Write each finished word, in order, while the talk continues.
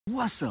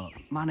What's up?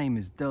 My name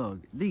is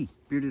Doug, the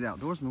Bearded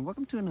Outdoorsman.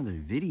 Welcome to another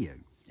video.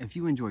 If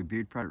you enjoy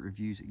beard product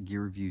reviews,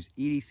 gear reviews,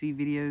 EDC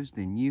videos,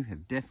 then you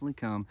have definitely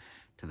come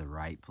to the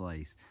right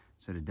place.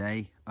 So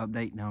today,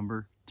 update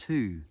number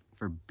 2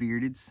 for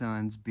Bearded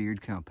Sons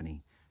Beard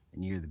Company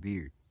and Year of the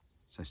Beard.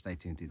 So stay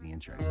tuned to the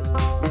intro.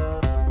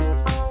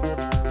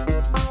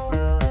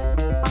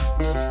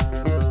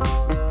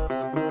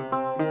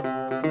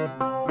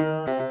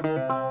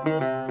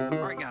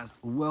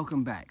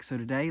 Welcome back. So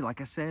today,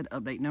 like I said,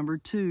 update number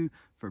 2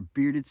 for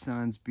Bearded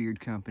Sons Beard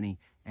Company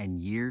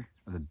and Year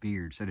of the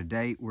Beard. So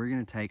today we're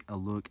going to take a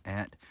look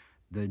at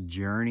the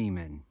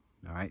Journeyman.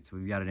 All right, so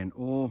we've got it in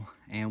oil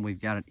and we've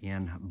got it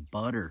in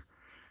butter.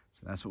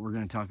 So that's what we're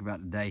going to talk about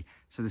today.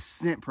 So the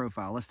scent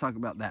profile, let's talk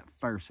about that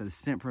first. So the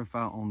scent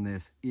profile on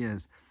this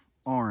is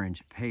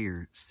orange,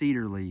 pear,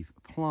 cedar leaf,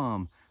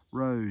 plum,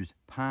 rose,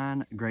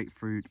 pine,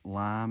 grapefruit,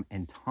 lime,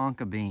 and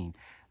tonka bean.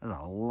 There's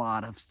a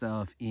lot of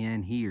stuff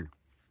in here.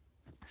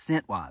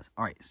 Scent wise,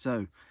 all right,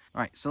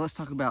 so let's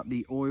talk about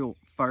the oil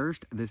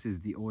first. This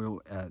is the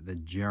oil, the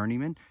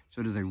Journeyman.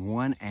 So it is a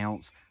 1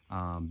 ounce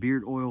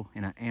beard oil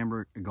in an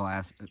amber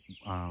glass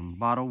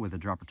bottle with a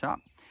dropper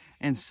top.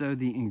 And so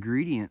the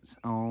ingredients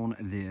on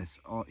this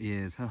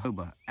is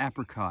jojoba,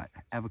 apricot,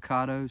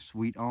 avocado,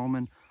 sweet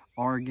almond,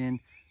 argan,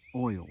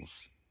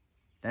 oils.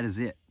 That is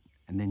it.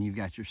 And then you've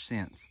got your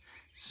scents.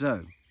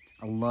 So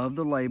I love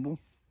the label.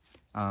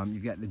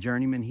 You've got the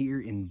Journeyman here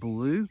in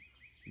blue.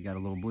 You got a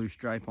little blue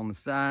stripe on the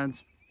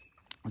sides.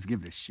 Let's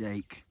give it a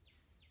shake.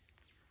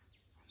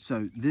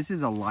 So this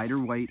is a lighter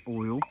weight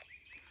oil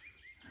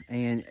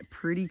and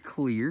pretty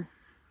clear.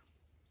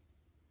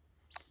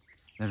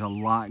 There's a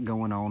lot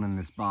going on in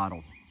this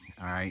bottle,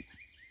 all right?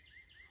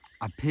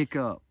 I pick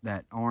up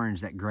that orange,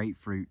 that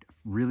grapefruit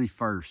really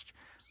first,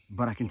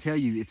 but I can tell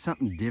you it's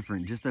something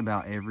different just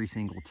about every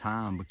single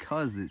time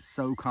because it's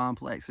so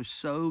complex. There's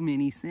so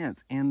many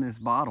scents in this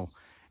bottle.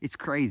 It's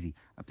crazy.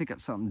 I pick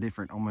up something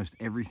different almost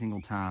every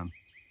single time.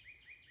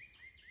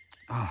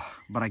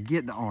 But I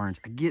get the orange,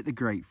 I get the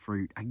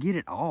grapefruit, I get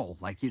it all.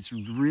 Like, it's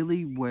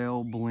really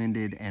well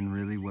blended and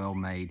really well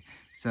made.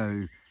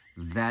 So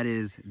that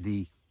is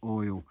the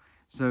oil.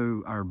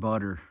 So our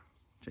butter,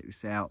 check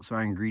this out. So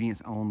our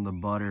ingredients on the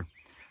butter: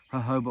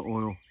 jojoba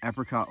oil,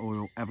 apricot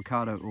oil,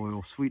 avocado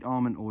oil, sweet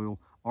almond oil,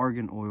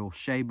 argan oil,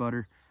 shea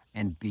butter,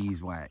 and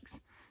beeswax.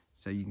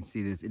 So you can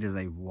see this, it is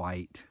a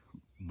white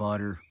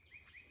butter.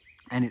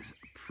 And it's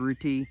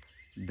pretty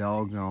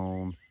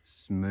doggone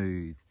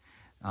smooth.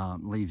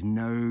 Leaves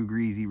no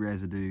greasy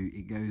residue.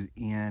 It goes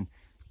in,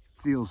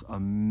 feels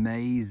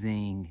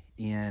amazing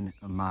in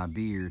my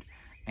beard,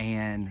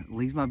 and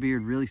leaves my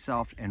beard really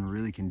soft and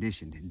really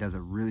conditioned. It does a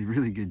really,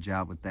 really good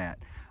job with that.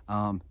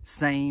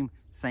 Same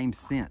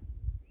scent.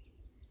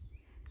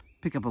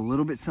 Pick up a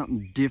little bit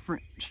something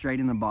different straight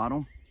in the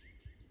bottle,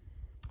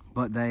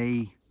 but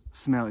they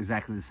smell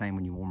exactly the same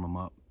when you warm them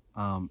up.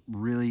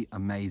 Really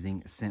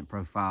amazing scent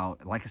profile.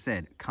 Like I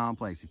said,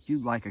 complex. If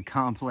you like a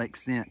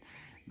complex scent,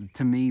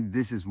 to me,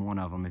 this is one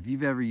of them. If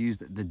you've ever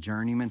used the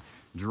Journeyman,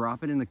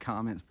 drop it in the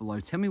comments below.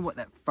 Tell me what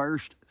that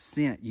first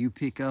scent you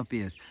pick up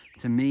is.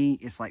 To me,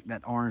 it's like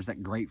that orange,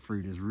 that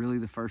grapefruit is really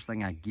the first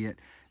thing I get.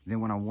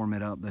 Then when I warm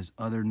it up, those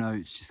other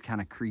notes just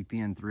kind of creep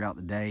in throughout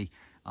the day.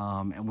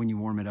 And when you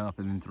warm it up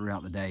and then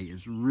throughout the day,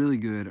 it's really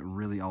good,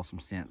 really awesome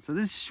scent. So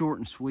this is short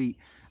and sweet.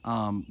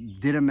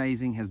 Did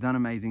amazing, has done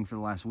amazing for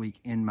the last week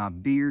in my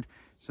beard.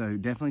 So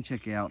definitely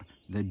check out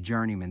the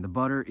Journeyman. The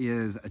butter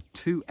is a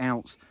 2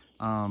 ounce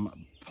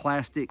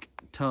plastic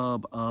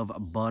tub of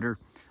butter.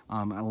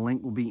 A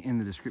link will be in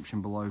the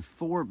description below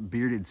for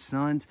Bearded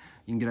Sons.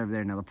 You can get over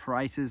there. Now the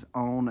prices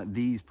on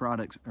these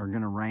products are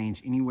going to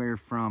range anywhere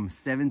from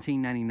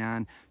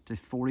 $17.99 to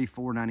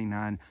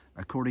 $44.99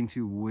 according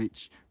to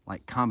which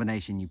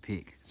combination you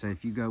pick. So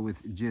if you go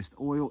with just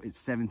oil,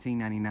 it's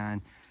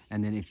 $17.99,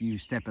 and then if you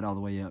step it all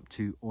the way up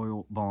to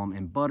oil, balm,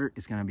 and butter,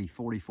 it's going to be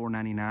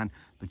 $44.99.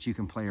 But you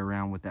can play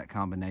around with that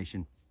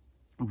combination.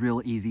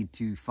 Real easy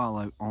to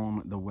follow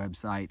on the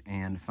website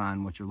and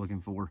find what you're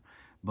looking for.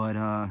 But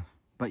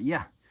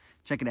yeah,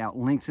 check it out.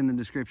 Links in the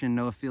description.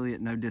 No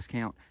affiliate, no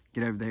discount.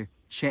 Get over there,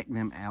 check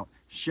them out,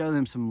 show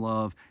them some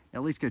love.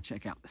 At least go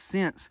check out the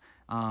scents.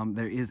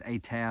 There is a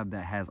tab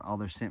that has all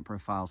their scent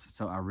profiles,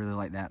 so I really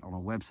like that on a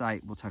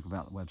website. We'll talk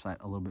about the website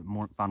a little bit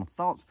more. Final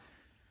thoughts,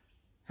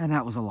 and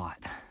that was a lot.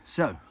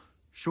 So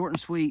short and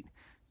sweet.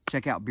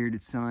 Check out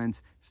Bearded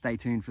Sons. Stay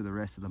tuned for the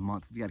rest of the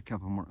month. We've got a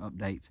couple more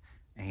updates,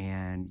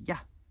 and yeah,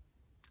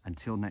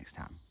 until next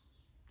time,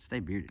 stay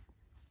bearded,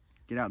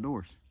 get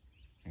outdoors,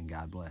 and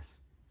God bless.